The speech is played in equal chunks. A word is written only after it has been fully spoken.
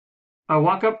I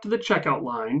walk up to the checkout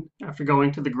line after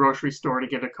going to the grocery store to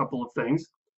get a couple of things,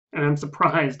 and I'm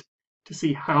surprised to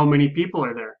see how many people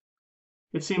are there.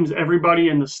 It seems everybody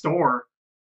in the store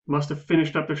must have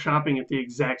finished up their shopping at the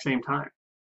exact same time.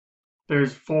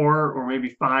 There's 4 or maybe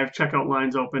 5 checkout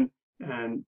lines open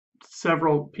and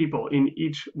several people in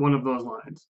each one of those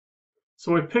lines.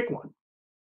 So I pick one.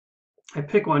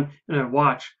 And I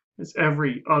watch as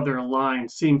every other line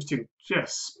seems to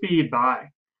just speed by.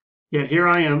 Yet here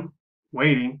I am,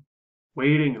 waiting,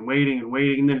 and waiting,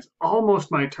 and then it's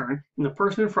almost my turn, and the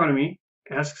person in front of me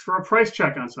asks for a price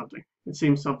check on something. It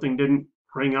seems something didn't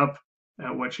ring up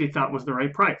at what she thought was the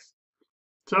right price.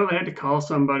 So they had to call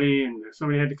somebody, and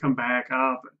somebody had to come back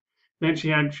up. And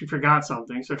then she forgot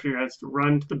something, so she has to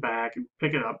run to the back and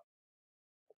pick it up.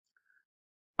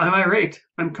 I'm irate.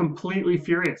 I'm completely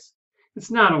furious.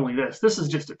 It's not only this. This is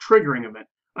just a triggering event.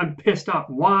 I'm pissed off.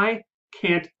 Why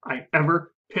can't I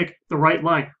ever pick the right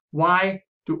line? Why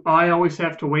do I always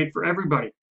have to wait for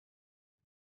everybody?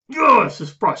 Oh, this is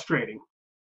frustrating.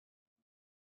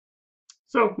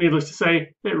 So, needless to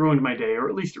say, it ruined my day, or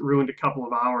at least it ruined a couple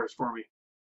of hours for me.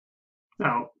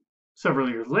 Now, several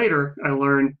years later, I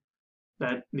learned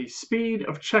that the speed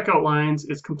of checkout lines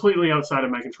is completely outside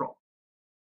of my control.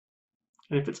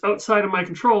 And if it's outside of my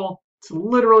control, it's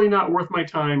literally not worth my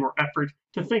time or effort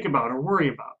to think about or worry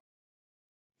about.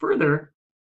 Further,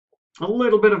 a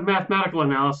little bit of mathematical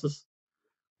analysis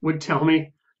would tell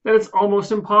me that it's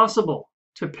almost impossible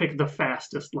to pick the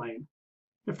fastest lane.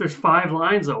 If there's 5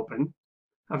 lines open,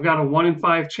 I've got a 1 in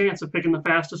 5 chance of picking the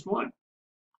fastest one,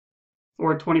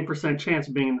 or a 20% chance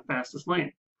of being in the fastest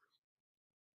lane.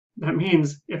 That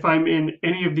means if I'm in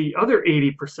any of the other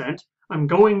 80%, I'm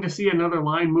going to see another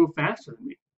line move faster than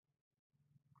me.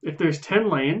 If there's 10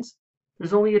 lanes,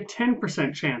 there's only a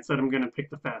 10% chance that I'm going to pick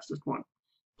the fastest one.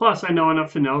 Plus, I know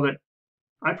enough to know that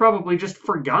I probably just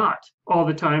forgot all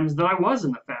the times that I was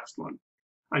in the fast one.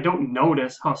 I don't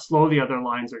notice how slow the other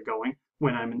lines are going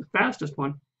when I'm in the fastest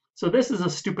one. So this is a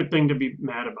stupid thing to be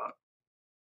mad about.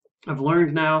 I've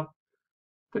learned now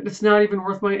that it's not even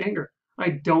worth my anger. I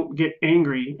don't get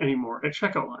angry anymore at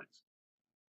checkout lines.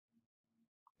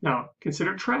 Now,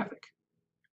 consider traffic.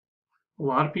 A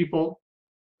lot of people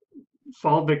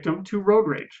fall victim to road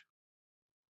rage.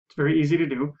 It's very easy to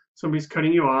do. Somebody's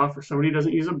cutting you off, or somebody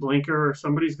doesn't use a blinker, or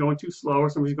somebody's going too slow, or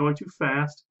somebody's going too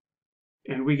fast,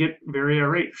 and we get very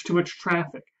irate. There's too much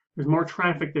traffic. There's more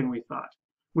traffic than we thought.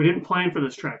 We didn't plan for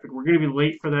this traffic. We're going to be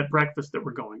late for that breakfast that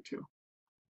we're going to.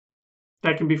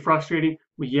 That can be frustrating.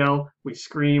 We yell, we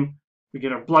scream, we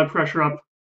get our blood pressure up.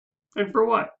 And for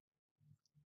what?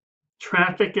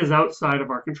 Traffic is outside of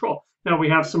our control. Now we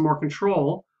have some more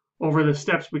control over the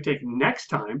steps we take next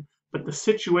time, but the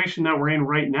situation that we're in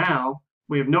right now,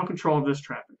 we have no control of this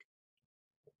traffic.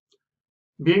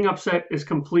 Being upset is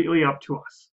completely up to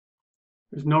us.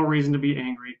 There's no reason to be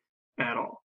angry at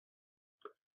all.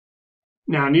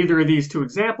 Now, neither of these 2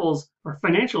 examples are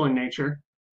financial in nature,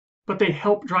 but they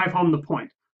help drive home the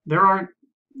point. There are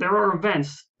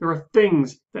events, there are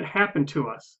things that happen to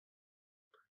us,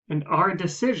 and our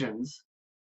decisions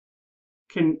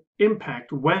can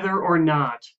impact whether or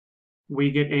not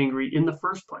we get angry in the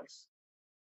first place.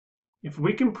 If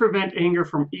we can prevent anger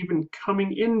from even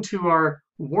coming into our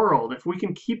world, if we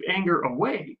can keep anger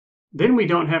away, then we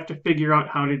don't have to figure out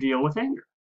how to deal with anger.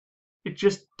 It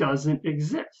just doesn't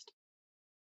exist.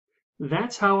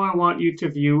 That's how I want you to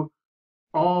view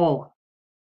all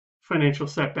financial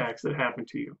setbacks that happen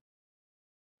to you.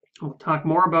 We'll talk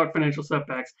more about financial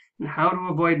setbacks and how to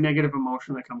avoid negative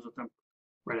emotion that comes with them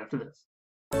right after this.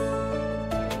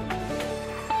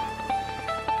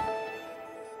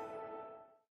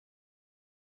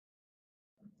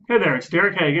 Hey there, it's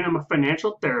Derek Hagan. I'm a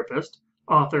financial therapist,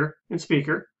 author, and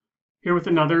speaker, here with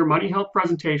another Money Health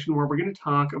presentation where we're going to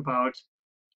talk about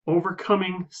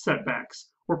overcoming setbacks,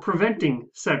 or preventing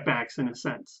setbacks in a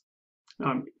sense.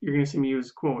 You're going to see me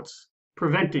use quotes,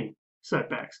 preventing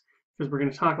setbacks, because we're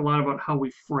going to talk a lot about how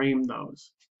we frame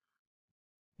those.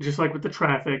 Just like with the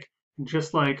traffic, and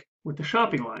just like with the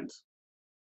shopping lines.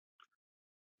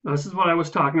 Now, this is what I was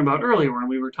talking about earlier when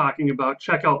we were talking about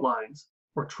checkout lines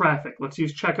or traffic. Let's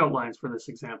use checkout lines for this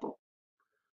example.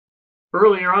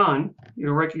 Earlier on,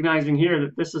 recognizing here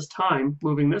that this is time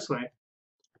moving this way.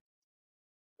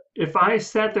 If I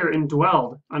sat there and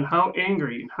dwelled on how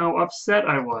angry and how upset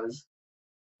I was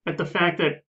at the fact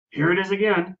that here it is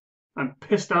again, I'm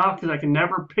pissed off because I can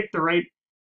never pick the right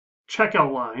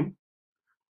checkout line,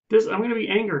 I'm going to be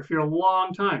angry for a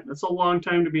long time. That's a long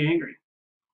time to be angry.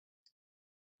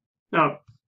 Now,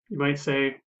 you might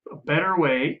say a better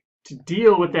way to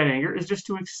deal with that anger is just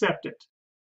to accept it.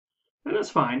 And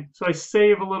that's fine. So I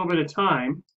save a little bit of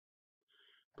time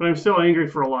but I'm still angry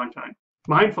for a long time.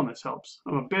 Mindfulness helps.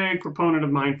 I'm a big proponent of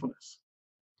mindfulness.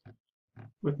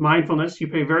 With mindfulness, you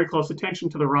pay very close attention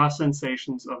to the raw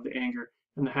sensations of the anger,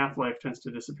 and the half-life tends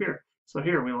to disappear. So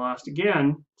here, we lost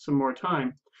again some more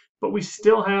time, but we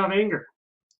still have anger.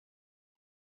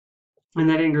 And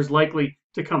that anger is likely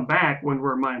to come back when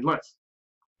we're mindless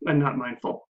and not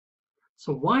mindful.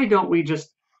 So why don't we just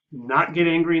not get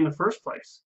angry in the first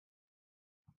place?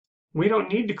 We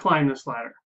don't need to climb this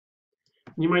ladder.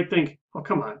 You might think, oh,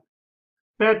 come on.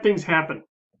 Bad things happen.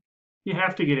 You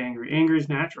have to get angry. Anger is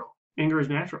natural. Anger is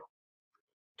natural.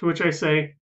 To which I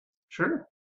say, sure,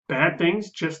 bad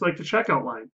things just like the checkout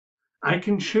line. I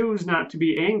can choose not to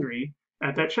be angry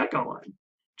at that checkout line.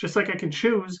 Just like I can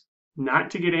choose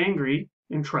not to get angry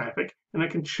in traffic, and I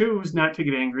can choose not to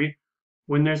get angry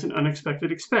when there's an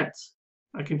unexpected expense.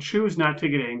 I can choose not to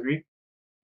get angry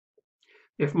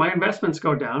if my investments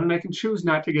go down, and I can choose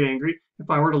not to get angry if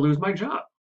I were to lose my job.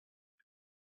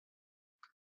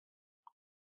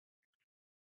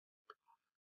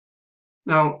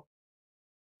 Now,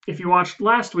 if you watched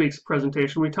last week's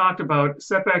presentation, we talked about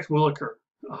setbacks will occur,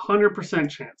 100%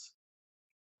 chance.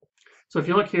 So if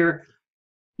you look here,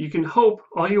 you can hope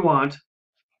all you want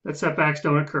that setbacks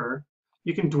don't occur.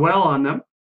 You can dwell on them.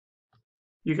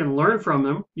 You can learn from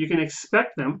them. You can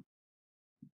expect them.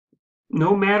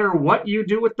 No matter what you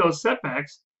do with those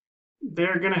setbacks,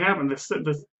 they're going to happen.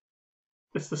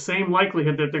 It's the same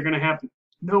likelihood that they're going to happen,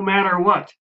 no matter what.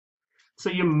 So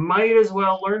you might as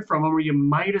well learn from them, or you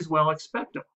might as well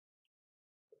expect them,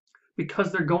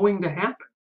 because they're going to happen.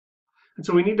 And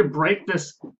so we need to break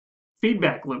this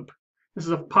feedback loop. This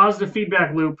is a positive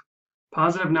feedback loop.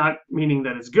 Positive not meaning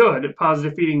that it's good. A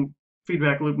positive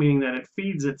feedback loop meaning that it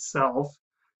feeds itself.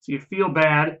 So you feel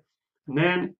bad, and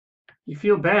then you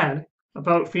feel bad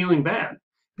about feeling bad.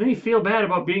 Then you feel bad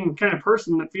about being the kind of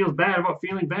person that feels bad about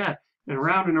feeling bad, and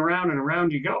around and around and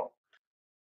around you go.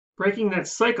 Breaking that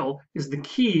cycle is the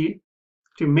key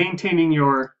to maintaining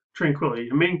your tranquility,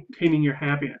 to maintaining your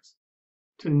happiness,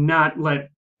 to not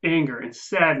let anger and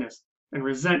sadness and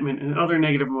resentment and other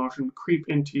negative emotion creep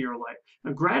into your life.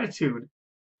 Now, gratitude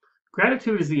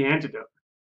is the antidote.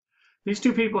 These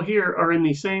two people here are in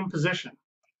the same position.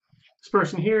 This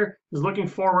person here is looking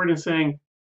forward and saying,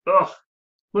 ugh,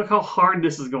 look how hard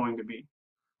this is going to be.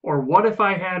 Or what if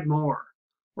I had more?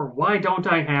 Or why don't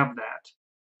I have that?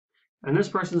 And this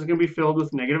person is going to be filled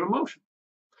with negative emotion.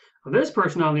 Now, this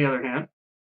person, on the other hand,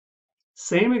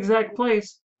 same exact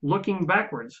place, looking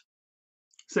backwards,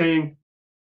 saying,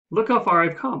 look how far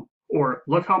I've come, or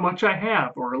look how much I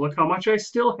have, or look how much I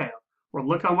still have, or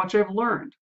look how much I've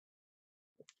learned.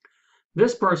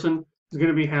 This person is going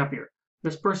to be happier.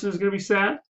 This person is going to be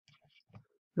sad.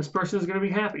 This person is going to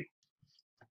be happy.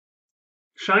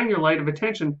 Shine your light of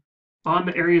attention on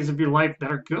the areas of your life that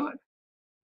are good.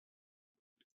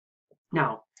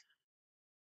 Now,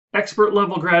 expert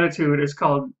level gratitude is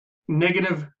called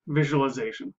negative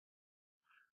visualization.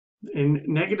 In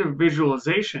negative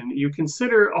visualization, you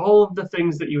consider all of the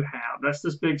things that you have. That's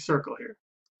this big circle here.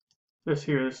 This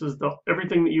is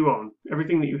everything that you own,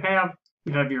 everything that you have.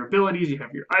 You have your abilities, you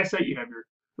have your eyesight, you have your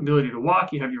ability to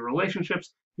walk, you have your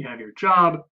relationships, you have your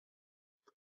job.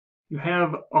 You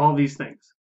have all these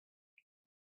things.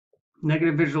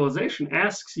 Negative visualization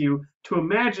asks you to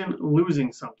imagine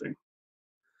losing something.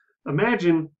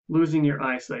 Imagine losing your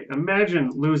eyesight. Imagine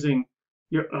losing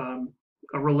your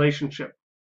a relationship.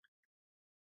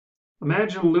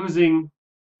 Imagine losing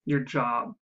your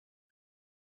job.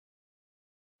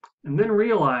 And then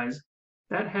realize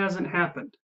that hasn't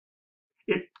happened.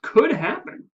 It could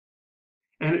happen.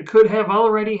 And it could have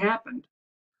already happened.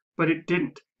 But it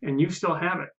didn't. And you still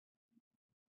have it.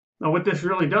 Now, what this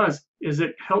really does is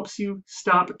it helps you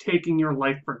stop taking your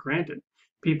life for granted.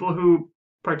 People who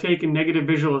partake in negative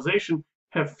visualization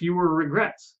have fewer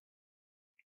regrets.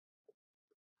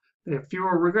 They have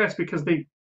fewer regrets because they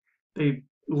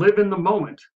live in the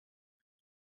moment.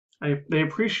 They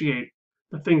appreciate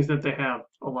the things that they have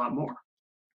a lot more.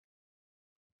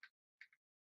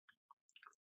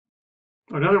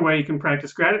 Another way you can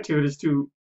practice gratitude is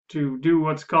to do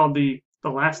what's called the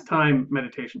last time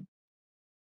meditation.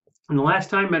 And the last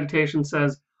time meditation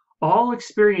says, all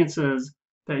experiences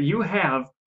that you have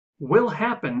will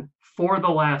happen for the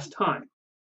last time.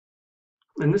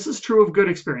 And this is true of good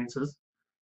experiences.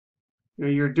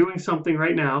 You're doing something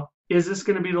right now. Is this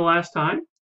going to be the last time?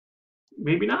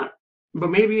 Maybe not, but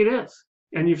maybe it is.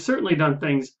 And you've certainly done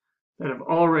things that have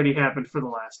already happened for the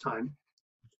last time.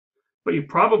 But you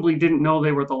probably didn't know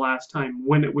they were the last time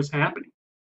when it was happening.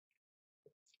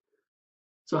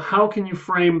 So how can you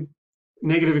frame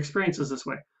negative experiences this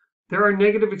way? There are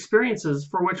negative experiences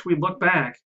for which we look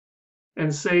back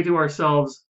and say to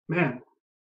ourselves, man,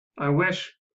 I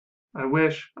wish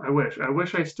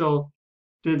I still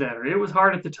did that. Or it was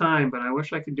hard at the time, but I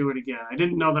wish I could do it again. I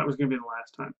didn't know that was going to be the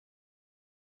last time.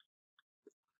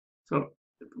 So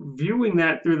viewing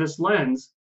that through this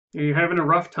lens, you're having a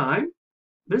rough time,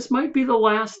 this might be the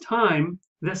last time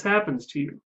this happens to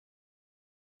you.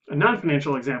 A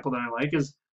non-financial example that I like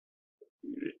is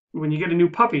when you get a new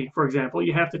puppy, for example,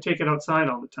 you have to take it outside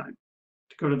all the time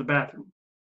to go to the bathroom.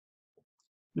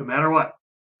 No matter what.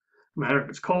 No matter if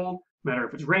it's cold, no matter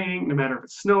if it's raining, no matter if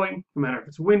it's snowing, no matter if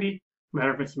it's windy, no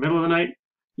matter if it's the middle of the night,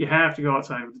 you have to go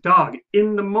outside with the dog.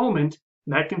 In the moment,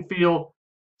 that can feel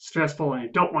stressful and you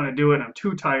don't want to do it. I'm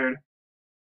too tired.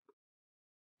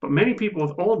 But many people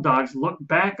with old dogs look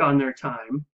back on their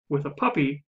time with a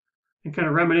puppy and kind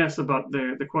of reminisce about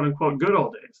the quote unquote good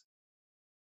old days.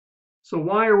 So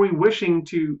why are we wishing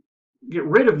to get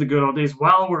rid of the good old days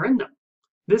while we're in them?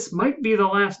 This might be the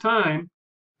last time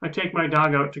I take my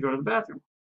dog out to go to the bathroom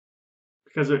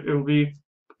because it will be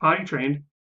potty trained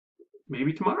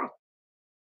maybe tomorrow.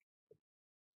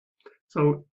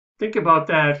 So think about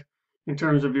that in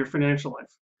terms of your financial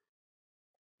life.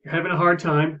 You're having a hard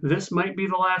time, this might be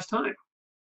the last time.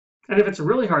 And if it's a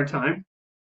really hard time,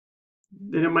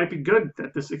 then it might be good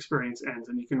that this experience ends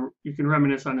and you can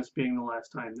reminisce on this being the last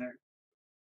time there.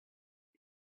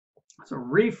 So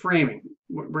reframing.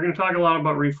 We're going to talk a lot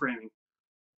about reframing.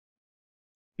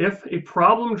 If a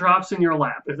problem drops in your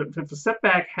lap, if a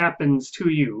setback happens to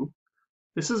you,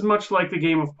 this is much like the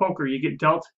game of poker. You get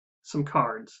dealt some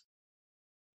cards.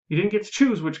 You didn't get to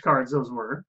choose which cards those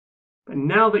were, but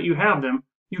now that you have them,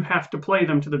 you have to play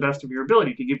them to the best of your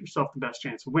ability to give yourself the best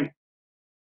chance of winning.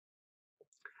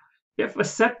 If a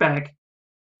setback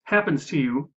happens to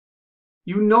you,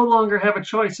 you no longer have a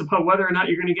choice about whether or not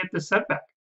you're going to get this setback.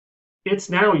 It's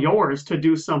now yours to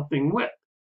do something with.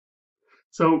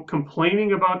 So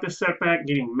complaining about this setback,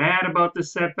 getting mad about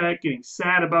this setback, getting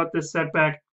sad about this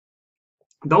setback,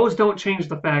 those don't change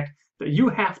the fact that you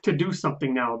have to do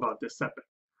something now about this setback.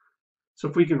 So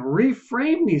if we can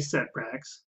reframe these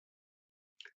setbacks,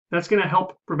 that's going to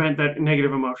help prevent that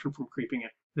negative emotion from creeping in.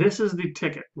 This is the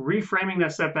ticket, reframing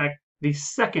that setback the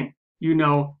second you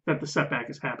know that the setback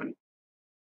is happening.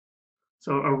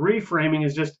 So a reframing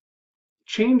is just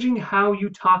changing how you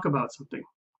talk about something.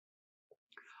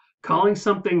 Calling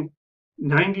something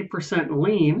 90%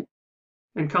 lean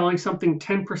and calling something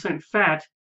 10% fat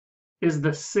is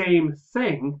the same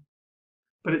thing,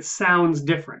 but it sounds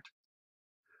different.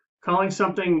 Calling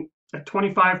something a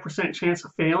 25% chance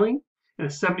of failing and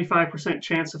a 75%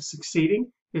 chance of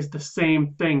succeeding is the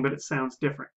same thing, but it sounds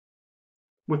different.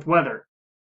 With weather,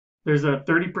 there's a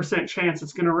 30% chance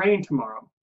it's going to rain tomorrow,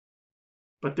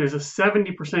 but there's a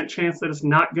 70% chance that it's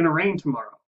not going to rain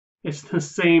tomorrow. It's the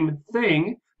same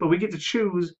thing, but we get to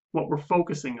choose what we're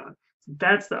focusing on. So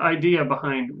that's the idea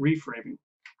behind reframing.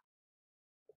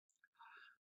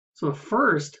 So the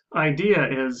first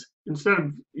idea is, instead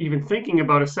of even thinking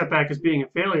about a setback as being a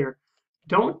failure,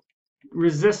 don't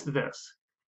resist this,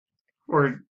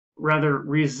 or rather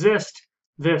resist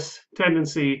this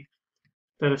tendency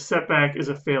that a setback is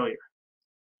a failure.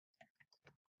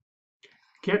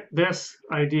 Get this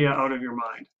idea out of your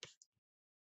mind.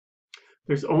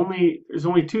 There's only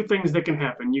two things that can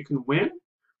happen. You can win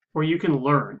or you can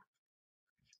learn.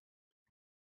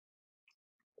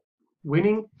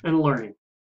 Winning and learning.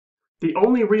 The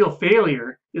only real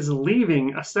failure is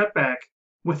leaving a setback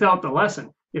without the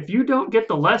lesson. If you don't get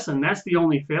the lesson, that's the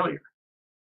only failure.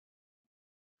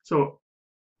 So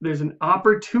there's an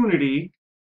opportunity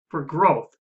for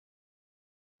growth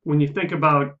when you think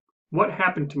about what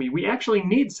happened to me. We actually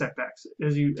need setbacks,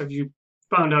 as you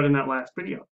found out in that last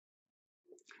video.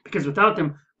 Because without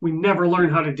them, we never learn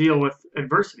how to deal with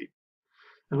adversity.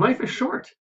 And life is short.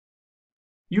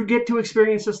 You get to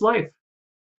experience this life.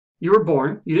 You were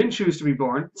born. You didn't choose to be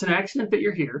born. It's an accident that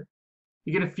you're here.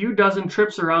 You get a few dozen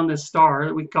trips around this star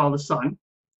that we call the sun.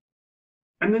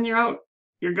 And then you're out.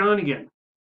 You're gone again.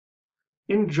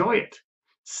 Enjoy it.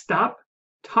 Stop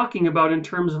talking about in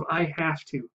terms of I have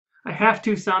to. I have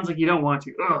to sounds like you don't want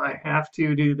to. Oh, I have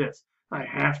to do this. I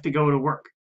have to go to work.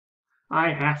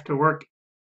 I have to work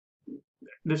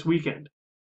this weekend.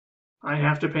 I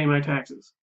have to pay my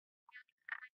taxes.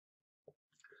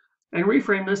 And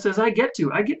reframe this as I get to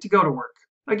go to work.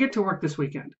 I get to work this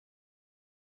weekend.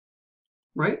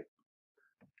 Right?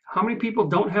 How many people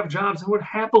don't have jobs and would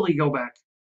happily go back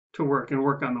to work and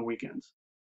work on the weekends?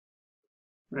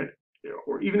 Right?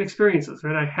 Or even experiences,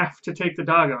 right? I have to take the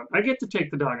dog out. I get to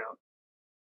take the dog out.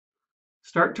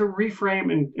 Start to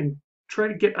reframe and try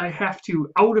to get I have to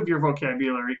out of your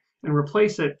vocabulary and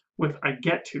replace it with I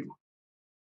get to.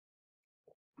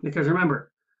 Because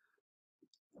remember,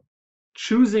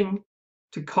 choosing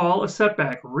to call a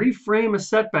setback, reframe a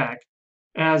setback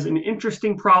as an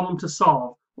interesting problem to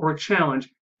solve or a challenge,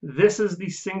 this is the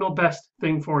single best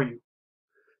thing for you.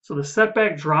 So the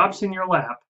setback drops in your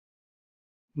lap.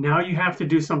 Now you have to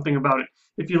do something about it.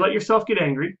 If you let yourself get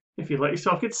angry, if you let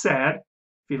yourself get sad,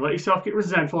 if you let yourself get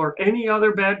resentful or any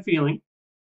other bad feeling,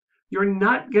 you're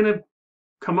not going to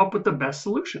come up with the best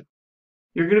solution.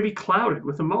 You're going to be clouded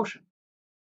with emotion.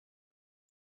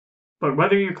 But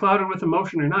whether you're clouded with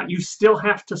emotion or not, you still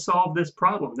have to solve this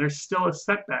problem. There's still a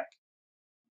setback.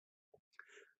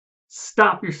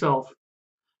 Stop yourself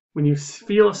when you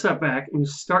feel a setback and you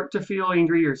start to feel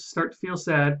angry or start to feel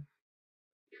sad.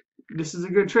 This is a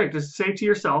good trick. Just say to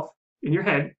yourself in your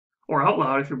head or out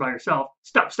loud if you're by yourself,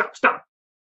 stop, stop, stop.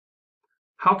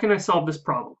 How can I solve this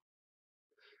problem?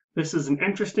 This is an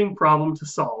interesting problem to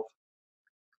solve.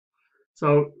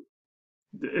 So,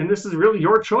 and this is really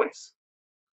your choice.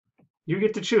 You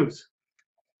get to choose.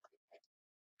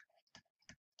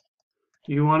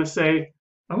 Do you want to say,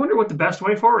 I wonder what the best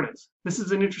way forward is? This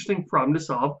is an interesting problem to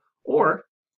solve. Or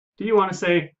do you want to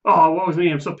say, oh, woe is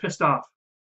me, I'm so pissed off?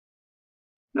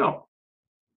 No.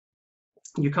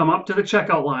 You come up to the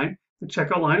checkout line. The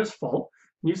checkout line is full.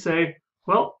 And you say,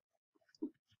 well,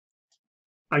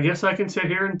 I guess I can sit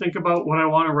here and think about what I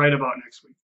want to write about next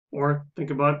week. Or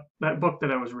think about that book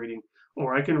that I was reading.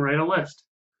 Or I can write a list.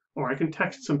 Or I can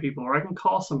text some people. Or I can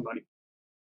call somebody.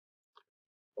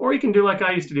 Or you can do like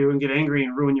I used to do and get angry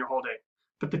and ruin your whole day.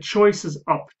 But the choice is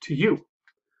up to you.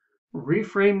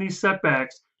 Reframe these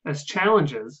setbacks as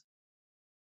challenges.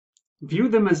 View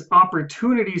them as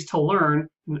opportunities to learn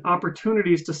and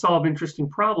opportunities to solve interesting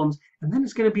problems. And then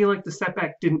it's going to be like the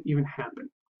setback didn't even happen.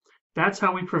 That's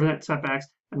how we prevent setbacks,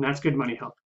 and that's good money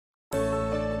health.